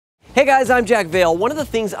Hey guys, I'm Jack Vale. One of the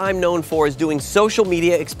things I'm known for is doing social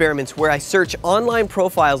media experiments where I search online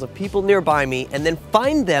profiles of people nearby me and then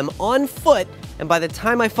find them on foot, and by the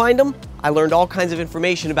time I find them, I learned all kinds of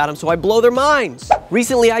information about them, so I blow their minds.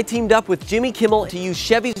 Recently, I teamed up with Jimmy Kimmel to use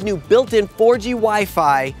Chevy's new built-in 4G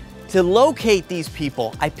Wi-Fi to locate these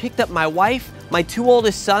people. I picked up my wife, my 2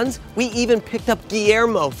 oldest sons. We even picked up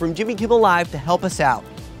Guillermo from Jimmy Kimmel Live to help us out.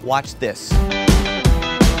 Watch this.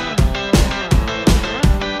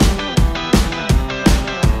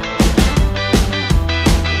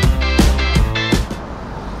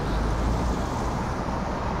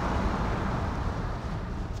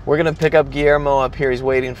 We're gonna pick up Guillermo up here. He's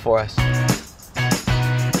waiting for us.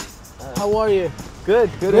 How are you? Good.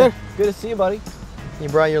 Good to see you, buddy. You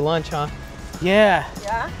brought your lunch, huh? Yeah.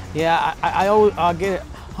 Yeah? Yeah, I always get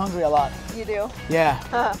hungry a lot. You do?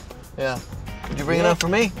 Yeah. Yeah. Did you bring enough for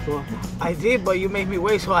me? Well, I did, but you made me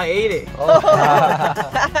wait, so I ate it. Oh.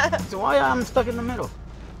 So why I'm stuck in the middle?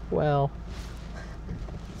 Well.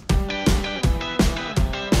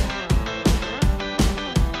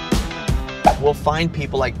 We'll find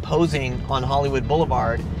people like posing on Hollywood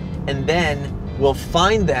Boulevard, and then we'll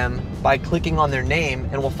find them by clicking on their name,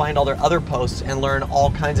 and we'll find all their other posts and learn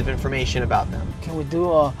all kinds of information about them. Can we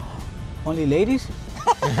do only ladies?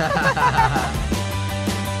 All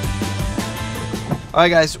right,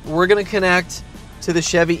 guys, we're gonna connect to the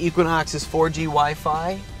Chevy Equinox's 4G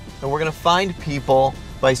Wi-Fi, and we're gonna find people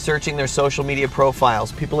by searching their social media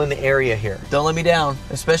profiles, people in the area here. Don't let me down,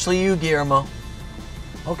 especially you, Guillermo.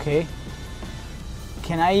 Okay.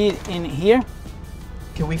 Can I eat in here?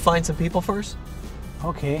 Can we find some people first?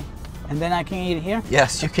 Okay. And then I can eat here?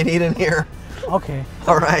 Yes, you can eat in here. Okay.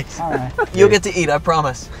 All right. All right. You'll get to eat, I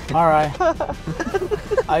promise. All right.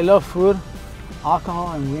 I love food,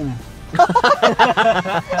 alcohol, and women.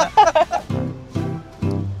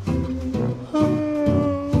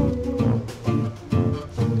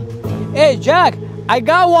 Hey, Jack, I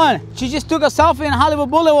got one. She just took a selfie in Hollywood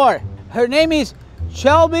Boulevard. Her name is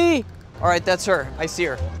Shelby. All right, that's her. I see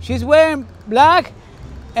her. She's wearing black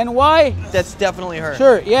and white. That's definitely her.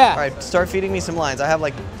 Sure, yeah. All right, start feeding me some lines. I have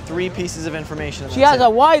like 3 pieces of information. She has a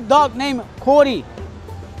white dog named Cody.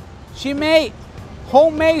 She made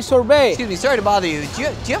homemade sorbet. Excuse me, sorry to bother you. Do you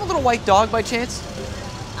have a little white dog by chance?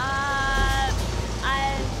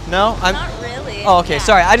 No? Not really. Oh, okay, Yeah.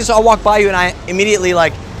 sorry. I'll walk by you and I immediately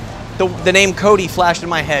like, the name Cody flashed in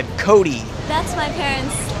my head. Cody. That's my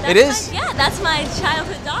parents. It is? Yeah, that's my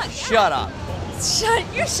childhood dog. Yeah. Shut up.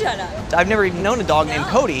 Shut up. I've never even known a dog named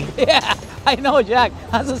Cody. Yeah, I know, Jack.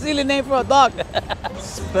 That's a silly name for a dog.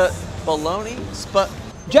 Baloney?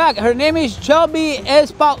 Jack, her name is Shelby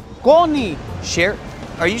Espaconi.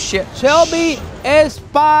 Are you Shelby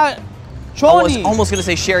Espaconi. I was almost gonna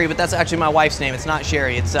say Sherry, but that's actually my wife's name. It's not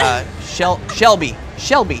Sherry. It's Shelby.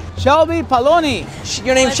 Shelby. Shelby Paloni.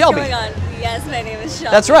 Your name's Shelby. What's going on? Yes, my name is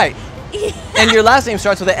Shelby. That's right. And your last name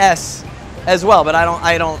starts with an S as well, but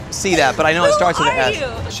I don't see that, but I know it starts with an S. Who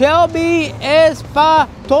are you? Shelby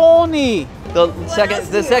Espaconi.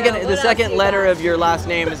 The second letter of your last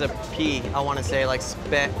name is a P. I want to say like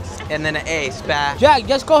and then an A. Jack,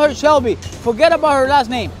 just call her Shelby. Forget about her last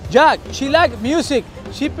name. Jack, she likes music.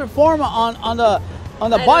 She performed on the I don't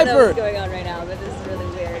know Viper. what's going on right now, but this is really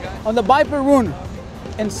weird. On the Viper Room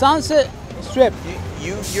in Sunset Strip.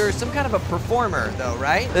 You're some kind of a performer though,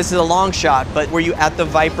 right? This is a long shot, but were you at the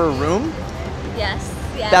Viper Room? Yes.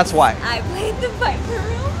 That's why. I played the Viper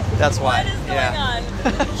Room. That's why. What is going on?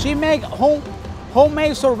 She make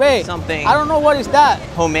homemade sorbet. Something. I don't know what is that.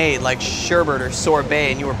 Homemade, like sherbet or sorbet,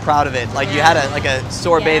 and you were proud of it. Like you had a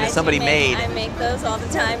sorbet that somebody made. I make those all the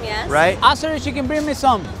time, yes. Right? Ask her if she can bring me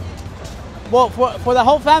some. Well, for the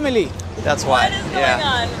whole family. That's why. What is going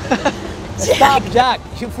on? Stop, Jack.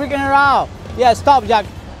 You're freaking her out. Yeah, stop, Jack.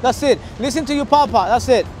 That's it. Listen to your papa. That's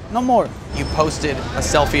it. No more. You posted a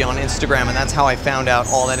selfie on Instagram, and that's how I found out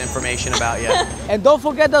all that information about you. And don't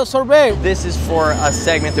forget the sorbet. This is for a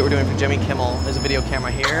segment that we're doing for Jimmy Kimmel. There's a video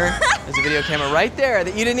camera here. There's a video camera right there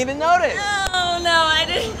that you didn't even notice. Oh, no, I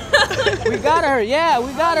didn't know. We got her. Yeah,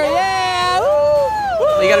 we got her. Yeah. Woo.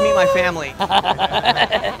 Well, you got to meet my family.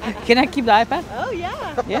 Can I keep the iPad? Oh,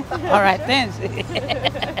 yeah. Yeah. All right, thanks.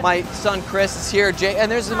 My son Chris is here. And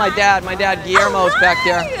there's my dad. My dad Guillermo's back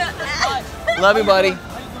there. Love you, buddy.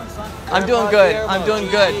 I'm doing good. I'm doing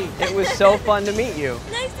good. It was so fun to meet you.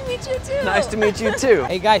 Nice to meet you, too. Nice to meet you, too.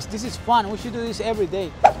 Hey, guys, this is fun. We should do this every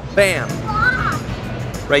day. Bam.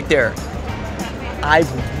 Right there.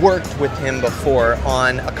 I've worked with him before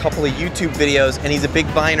on a couple of YouTube videos, and he's a big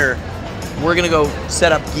Viner. We're going to go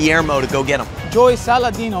set up Guillermo to go get him. Joey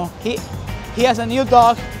Saladino, he has a new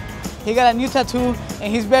dog. He got a new tattoo,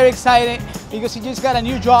 and he's very excited because he just got a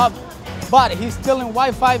new job, but he's stealing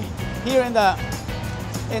Wi-Fi here in the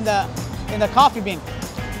coffee bean.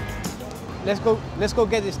 Let's go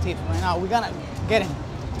get this thief right now. We're gonna get him.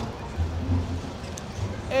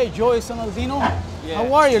 Hey, Joey Sonaldino. Yeah.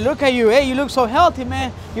 How are you? Look at you. Hey, you look so healthy,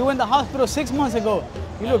 man. You went to the hospital 6 months ago.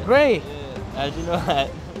 You look great. Yeah. How'd you know that?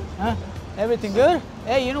 Huh? Everything good?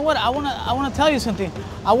 Hey, you know what? I wanna tell you something.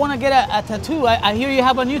 I wanna get a tattoo. I hear you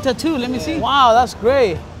have a new tattoo. Let me see. Wow, that's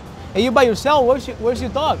great. Hey, you by yourself? Where's your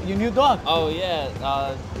dog? Your new dog? Oh yeah,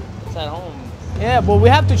 it's at home. Yeah, but we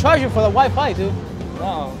have to charge you for the Wi-Fi, dude.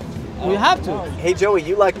 No. We have to. Hey Joey,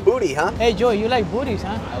 you like booty, huh? Hey Joey, you like booties,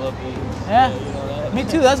 huh? I love booty. Yeah? You know that? Me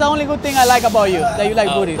too. That's the only good thing I like about you, that you like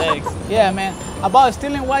booties. Thanks. Yeah, man. About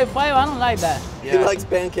stealing Wi-Fi, I don't like that. Yeah. He likes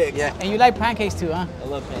pancakes. Yeah. And you like pancakes too, huh? I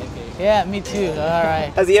love pancakes. Yeah, me too. All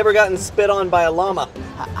right. Has he ever gotten spit on by a llama?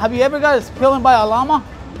 Have you ever got spilled by a llama?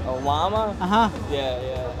 A llama? Uh-huh. Yeah.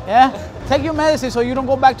 Yeah? Take your medicine so you don't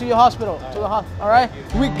go back to your hospital. All right?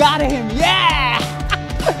 We got him. Yeah!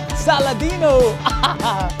 Saladino.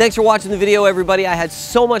 Thanks for watching the video, everybody. I had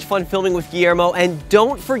so much fun filming with Guillermo, and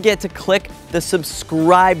don't forget to click the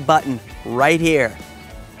subscribe button right here.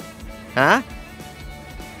 Huh?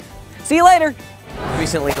 See you later.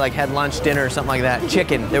 Recently, like, had lunch, dinner, or something like that.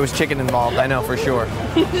 Chicken. There was chicken involved, I know for sure.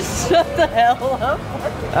 Shut the hell up.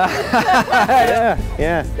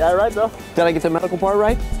 Yeah. Got it right, bro. Did I get the medical part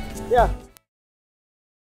right? Yeah.